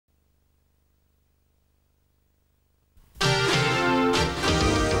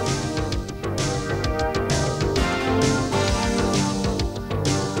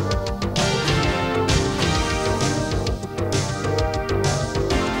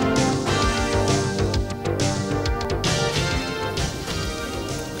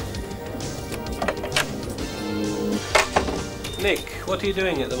Nick, what are you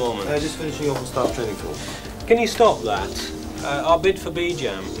doing at the moment? Just finishing off a staff training tool. Can you stop that? Our bid for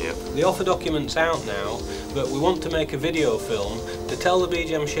Bejam. Yep. The offer document's out now, but we want to make a video film to tell the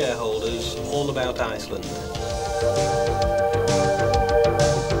Bejam shareholders all about Iceland.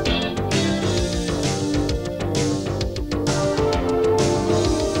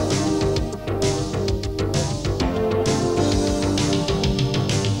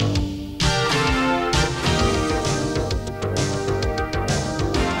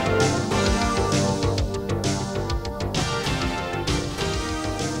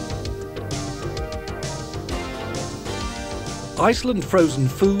 Iceland Frozen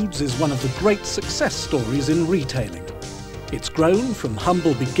Foods is one of the great success stories in retailing. It's grown from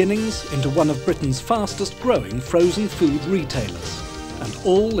humble beginnings into one of Britain's fastest growing frozen food retailers, and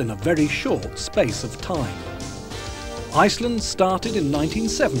all in a very short space of time. Iceland started in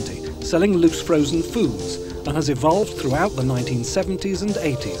 1970 selling loose frozen foods and has evolved throughout the 1970s and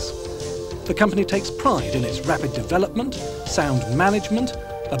 80s. The company takes pride in its rapid development, sound management,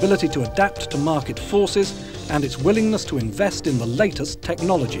 ability to adapt to market forces, and its willingness to invest in the latest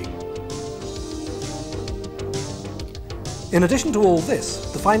technology. In addition to all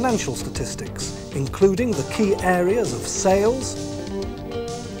this, the financial statistics, including the key areas of sales,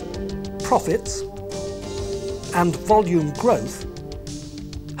 profits, and volume growth,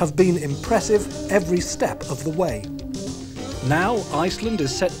 have been impressive every step of the way. Now Iceland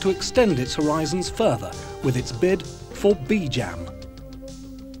is set to extend its horizons further with its bid for Bejam.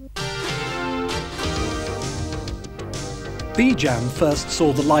 Bejam first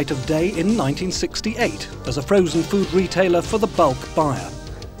saw the light of day in 1968 as a frozen food retailer for the bulk buyer.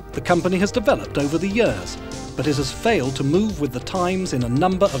 The company has developed over the years, but it has failed to move with the times in a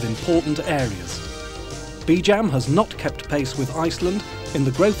number of important areas. Bejam has not kept pace with Iceland in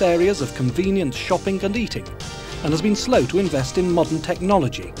the growth areas of convenience shopping and eating, and has been slow to invest in modern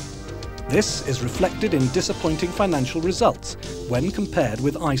technology. This is reflected in disappointing financial results when compared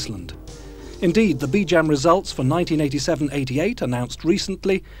with Iceland. Indeed, the Bejam results for 1987-88 announced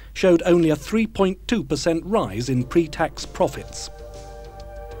recently showed only a 3.2% rise in pre-tax profits.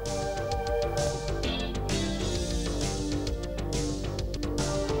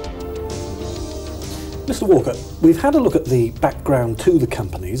 Mr. Walker, we've had a look at the background to the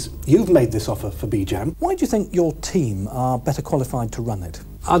companies. You've made this offer for Bejam. Why do you think your team are better qualified to run it?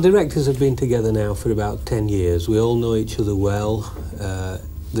 Our directors have been together now for about 10 years. We all know each other well.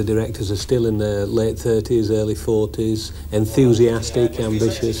 The directors are still in their late 30s, early 40s, enthusiastic,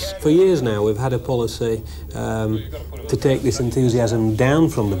 ambitious. For years now we've had a policy to take this enthusiasm down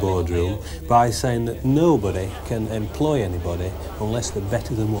from the boardroom by saying that nobody can employ anybody unless they're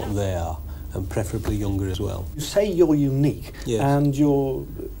better than what they are, and preferably younger as well. You say you're unique, yes, and your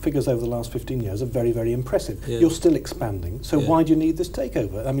figures over the last 15 years are very, very impressive. Yeah. You're still expanding, so Yeah. why do you need this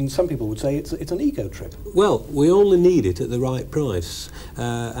takeover? I mean, some people would say it's an ego trip. Well, we only need it at the right price,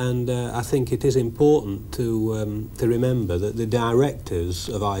 and I think it is important to remember that the directors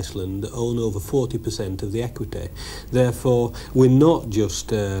of Iceland own over 40% of the equity. Therefore, we're not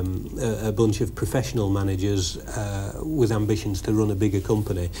just a bunch of professional managers with ambitions to run a bigger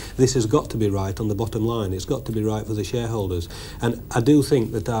company. This has got to be right on the bottom line. It's got to be right for the shareholders, and I do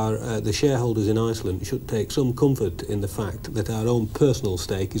think that the shareholders in Iceland should take some comfort in the fact that our own personal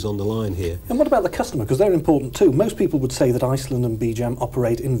stake is on the line here. And what about the customer? Because they're important too. Most people would say that Iceland and Bejam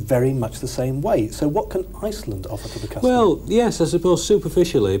operate in very much the same way. So what can Iceland offer to the customer? Well, yes, I suppose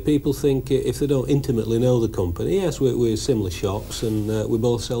superficially people think, if they don't intimately know the company, yes, we're similar shops and we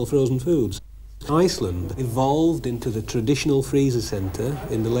both sell frozen foods. Iceland evolved into the traditional freezer centre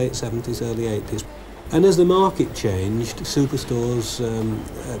in the late 70s, early 80s. And as the market changed, superstores,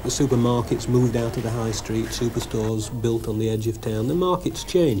 the supermarkets moved out of the high street, superstores built on the edge of town. The market's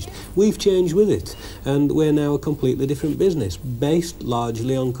changed. We've changed with it, and we're now a completely different business, based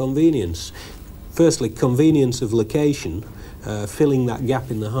largely on convenience. Firstly, convenience of location, filling that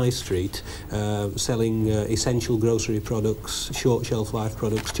gap in the high street, selling essential grocery products, short shelf life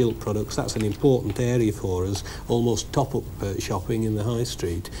products, chilled products. That's an important area for us, almost top-up shopping in the high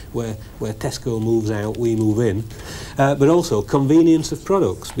street, where Tesco moves out, we move in. But also convenience of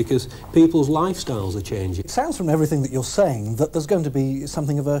products, because people's lifestyles are changing. It sounds from everything that you're saying that there's going to be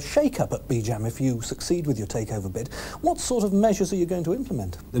something of a shake-up at Bejam if you succeed with your takeover bid. What sort of measures are you going to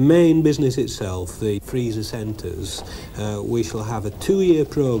implement? The main business itself, the freezer centres, we shall have a 2-year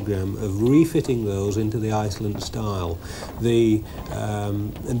programme of refitting those into the Iceland style. The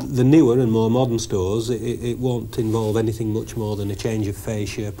newer and more modern stores, it won't involve anything much more than a change of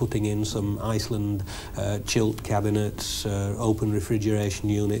fascia, putting in some Iceland chilled cabinets, open refrigeration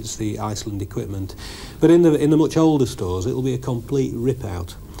units, the Iceland equipment. But in the much older stores, it'll be a complete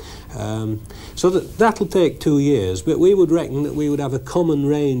rip-out. So that'll take 2 years, but we would reckon that we would have a common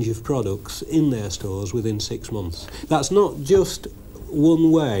range of products in their stores within 6 months. That's not just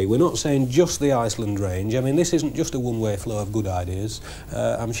one way. We're not saying just the Iceland range. I mean, this isn't just a one-way flow of good ideas.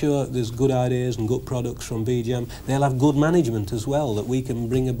 I'm sure there's good ideas and good products from Bejam. They'll have good management as well that we can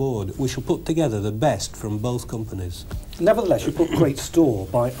bring aboard. We shall put together the best from both companies. Nevertheless, you put great store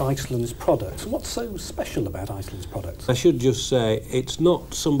by Iceland's products. What's so special about Iceland's products? I should just say, it's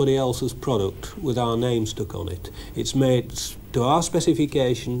not somebody else's product with our name stuck on it. It's made to our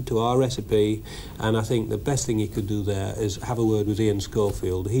specification, to our recipe, and I think the best thing you could do there is have a word with Ian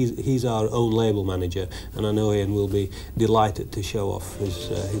Schofield. He's our own label manager, and I know Ian will be delighted to show off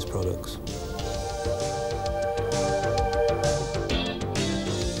his products.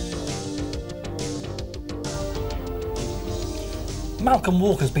 Malcolm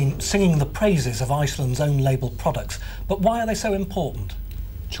Walker's been singing the praises of Iceland's own label products, but why are they so important?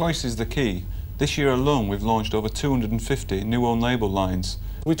 Choice is the key. This year alone we've launched over 250 new own label lines.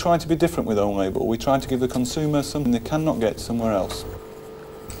 We try to be different with own label. We try to give the consumer something they cannot get somewhere else.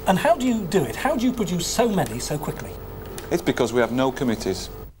 And how do you do it? How do you produce so many so quickly? It's because we have no committees,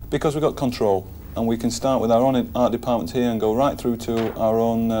 because we've got control, and we can start with our own art department here and go right through to our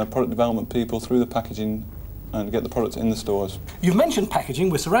own product development people through the packaging and get the products in the stores. You've mentioned packaging,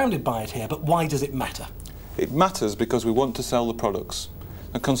 we're surrounded by it here, but why does it matter? It matters because we want to sell the products.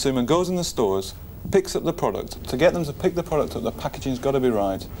 The consumer goes in the stores, picks up the product. To get them to pick the product up, the packaging's got to be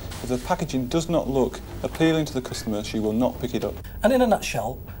right. If the packaging does not look appealing to the customer, she will not pick it up. And in a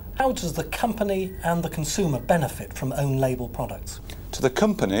nutshell, how does the company and the consumer benefit from own label products? To the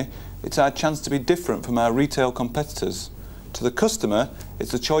company, it's our chance to be different from our retail competitors. To the customer,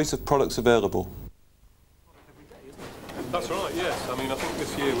 it's the choice of products available. That's right, yes. I mean, I think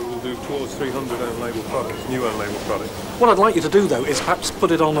this year we will do towards 300 own label products, new own label products. What I'd like you to do, though, is perhaps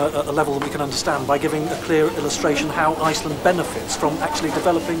put it on a level that we can understand by giving a clear illustration how Iceland benefits from actually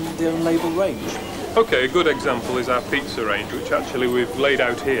developing the own label range. OK, a good example is our pizza range, which actually we've laid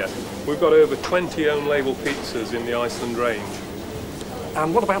out here. We've got over 20 own label pizzas in the Iceland range.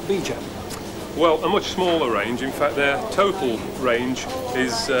 And what about Bejam? Well, a much smaller range. In fact, their total range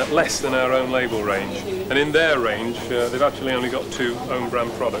is less than our own label range. And in their range, they've actually only got 2 own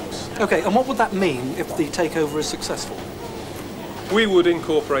brand products. OK, and what would that mean if the takeover is successful? We would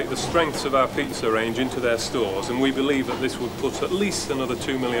incorporate the strengths of our pizza range into their stores, and we believe that this would put at least another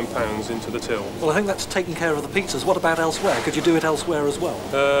 £2 million into the till. Well, I think that's taking care of the pizzas. What about elsewhere? Could you do it elsewhere as well?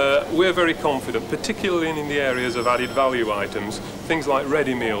 We're very confident, particularly in the areas of added value items, things like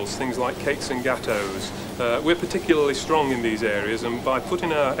ready meals, things like cakes and gâteaux. We're particularly strong in these areas, and by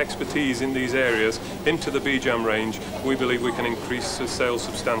putting our expertise in these areas into the Bejam range, we believe we can increase sales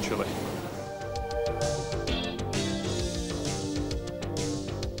substantially.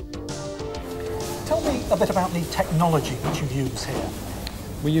 Tell me a bit about the technology that you use here.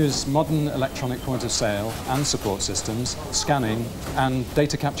 We use modern electronic point of sale and support systems, scanning and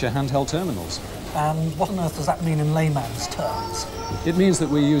data capture handheld terminals. And what on earth does that mean in layman's terms? It means that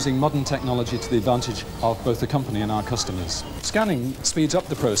we're using modern technology to the advantage of both the company and our customers. Scanning speeds up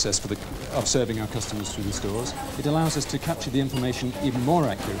the process of serving our customers through the stores. It allows us to capture the information even more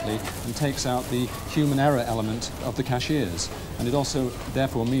accurately and takes out the human error element of the cashiers. And it also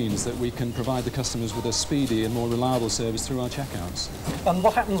therefore means that we can provide the customers with a speedy and more reliable service through our checkouts. And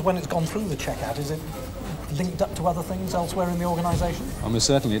what happens when it's gone through the checkout? Is it linked up to other things elsewhere in the organisation? Almost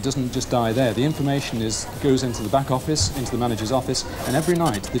certainly. It doesn't just die there. The information goes into the back office, into the manager's office, and every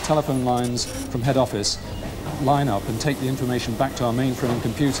night the telephone lines from head office line up and take the information back to our mainframe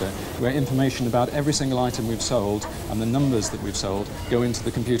computer, where information about every single item we've sold and the numbers that we've sold go into the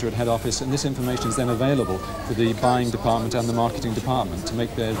computer at head office, and this information is then available for the buying department and the marketing department to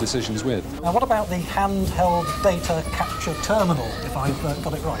make their decisions with. Now, what about the handheld data capture terminal, if I've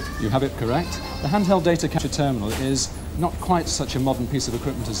got it right? You have it correct. The handheld data capture terminal is not quite such a modern piece of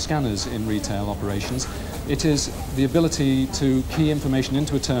equipment as scanners in retail operations. It is the ability to key information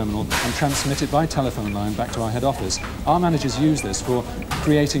into a terminal and transmit it by telephone line back to our head office. Our managers use this for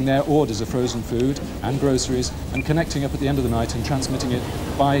creating their orders of frozen food and groceries and connecting up at the end of the night and transmitting it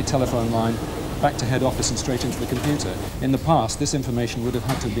by telephone line back to head office and straight into the computer. In the past, this information would have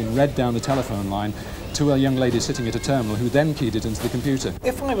had to have been read down the telephone line to a young lady sitting at a terminal who then keyed it into the computer.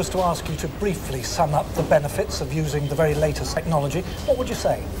 If I was to ask you to briefly sum up the benefits of using the very latest technology, what would you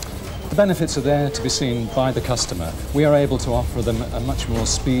say? The benefits are there to be seen by the customer. We are able to offer them a much more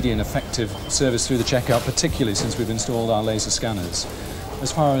speedy and effective service through the checkout, particularly since we've installed our laser scanners.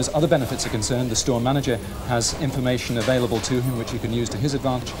 As far as other benefits are concerned, the store manager has information available to him which he can use to his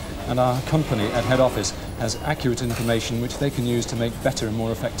advantage, and our company at head office has accurate information which they can use to make better and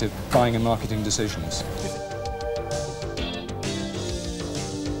more effective buying and marketing decisions.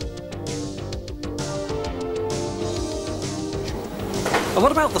 And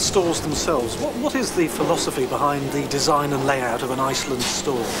what about the stores themselves? What is the philosophy behind the design and layout of an Iceland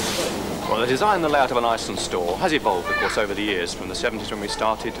store? Well, the design and the layout of an Iceland store has evolved, of course, over the years, from the 70s when we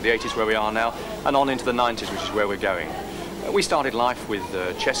started to the 80s where we are now, and on into the 90s, which is where we're going. We started life with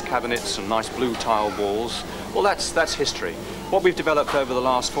chest cabinets and nice blue tile walls. Well, that's history. What we've developed over the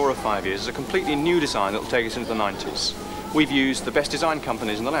last 4 or 5 years is a completely new design that will take us into the 90s. We've used the best design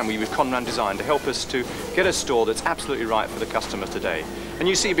companies in the land. We use Conran Design to help us to get a store that's absolutely right for the customer today. And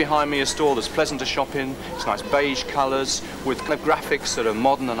you see behind me a store that's pleasant to shop in. It's nice beige colours with graphics that are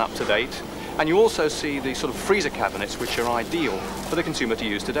modern and up to date. And you also see the sort of freezer cabinets which are ideal for the consumer to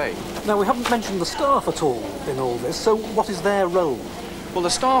use today. Now, we haven't mentioned the staff at all in all this, so what is their role? Well, the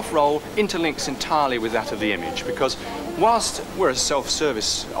staff role interlinks entirely with that of the image, because whilst we're a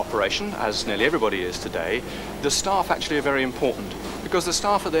self-service operation, as nearly everybody is today, the staff actually are very important, because the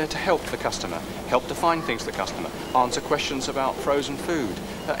staff are there to help the customer, help to find things for the customer, answer questions about frozen food,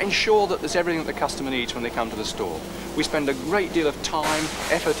 ensure that there's everything that the customer needs when they come to the store. We spend a great deal of time,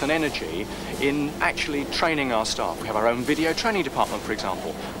 effort and energy in actually training our staff. We have our own video training department, for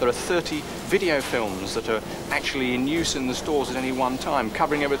example. There are 30 video films that are actually in use in the stores at any one time,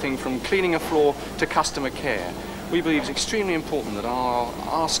 covering everything from cleaning a floor to customer care. We believe it's extremely important that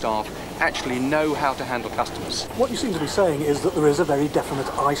our staff actually know how to handle customers. What you seem to be saying is that there is a very definite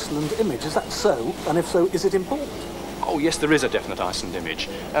Iceland image. Is that so? And if so, is it important? Oh yes, there is a definite Iceland image.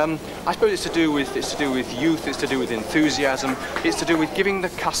 I suppose it's to do with youth, it's to do with enthusiasm, it's to do with giving the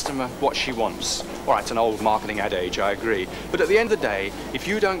customer what she wants. All right, it's an old marketing adage, I agree. But at the end of the day, if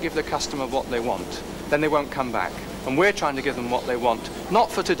you don't give the customer what they want, then they won't come back. And we're trying to give them what they want,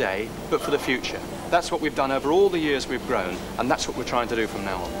 not for today, but for the future. That's what we've done over all the years we've grown, and that's what we're trying to do from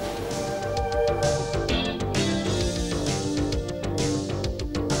now on.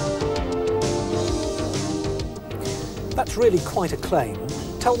 That's really quite a claim.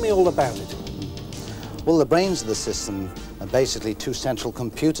 Tell me all about it. Well, the brains of the system are basically 2 central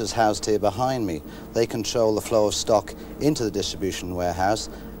computers housed here behind me. They control the flow of stock into the distribution warehouse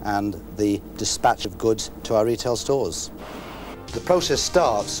and the dispatch of goods to our retail stores. The process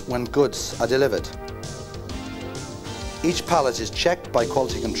starts when goods are delivered. Each pallet is checked by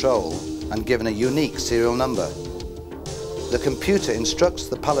quality control and given a unique serial number. The computer instructs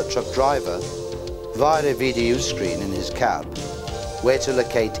the pallet truck driver via a VDU screen in his cab where to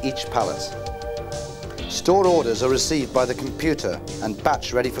locate each pallet. Store orders are received by the computer and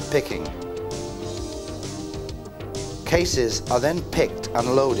batch ready for picking. Cases are then picked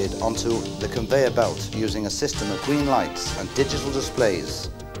and loaded onto the conveyor belt using a system of green lights and digital displays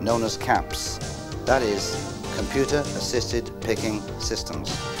known as CAPS. That is, computer-assisted picking systems.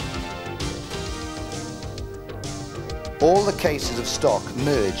 All the cases of stock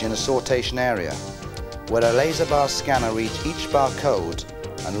merge in a sortation area where a laser bar scanner reads each barcode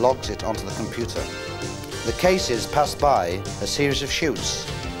and logs it onto the computer. The cases pass by a series of chutes,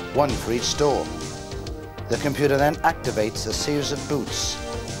 one for each store. The computer then activates a series of boots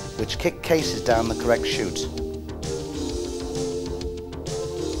which kick cases down the correct chute.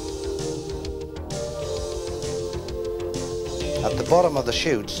 At the bottom of the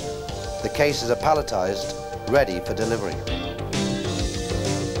chutes, the cases are palletized, ready for delivery.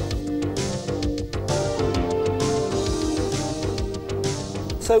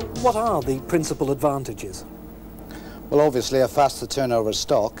 So what are the principal advantages? Well, obviously a faster turnover of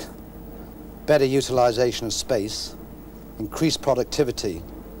stock, better utilization of space, increased productivity,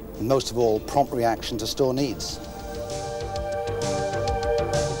 and most of all, prompt reaction to store needs.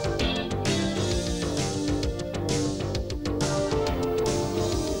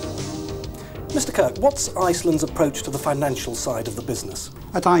 Mr. Kirk, what's Iceland's approach to the financial side of the business?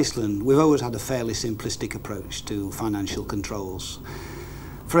 At Iceland, we've always had a fairly simplistic approach to financial controls.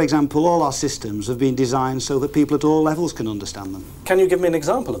 For example, all our systems have been designed so that people at all levels can understand them. Can you give me an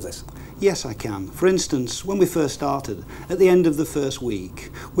example of this? Yes, I can. For instance, when we first started, at the end of the first week,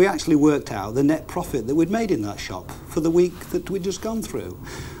 we actually worked out the net profit that we'd made in that shop for the week that we'd just gone through.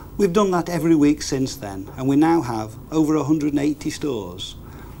 We've done that every week since then, and we now have over 180 stores.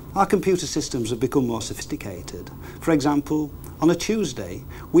 Our computer systems have become more sophisticated. For example, on a Tuesday,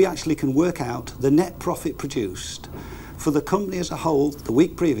 we actually can work out the net profit produced for the company as a whole the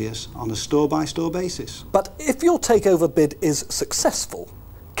week previous on a store-by-store basis. But if your takeover bid is successful,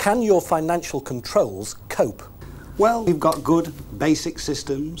 can your financial controls cope? Well, we've got good basic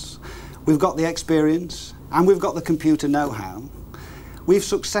systems, we've got the experience, and we've got the computer know-how. We've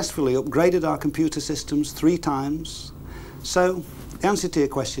successfully upgraded our computer systems 3 times. So, the answer to your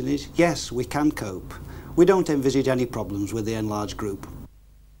question is, yes, we can cope. We don't envisage any problems with the enlarged group.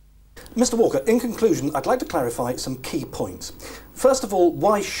 Mr. Walker, in conclusion, I'd like to clarify some key points. First of all,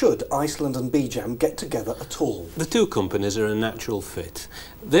 why should Iceland and Bejam get together at all? The two companies are a natural fit.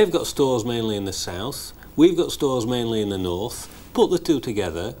 They've got stores mainly in the south, we've got stores mainly in the north. Put the two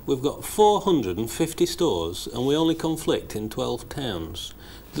together, we've got 450 stores and we only conflict in 12 towns.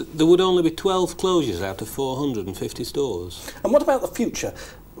 There would only be 12 closures out of 450 stores. And what about the future?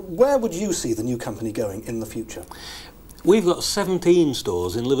 Where would you see the new company going in the future? We've got 17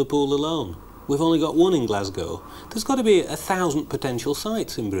 stores in Liverpool alone. We've only got 1 in Glasgow. There's got to be 1,000 potential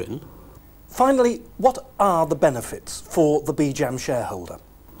sites in Britain. Finally, what are the benefits for the Bejam shareholder?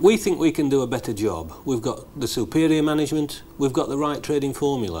 We think we can do a better job. We've got the superior management, we've got the right trading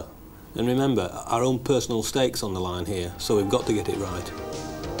formula. And remember, our own personal stakes on the line here, so we've got to get it right.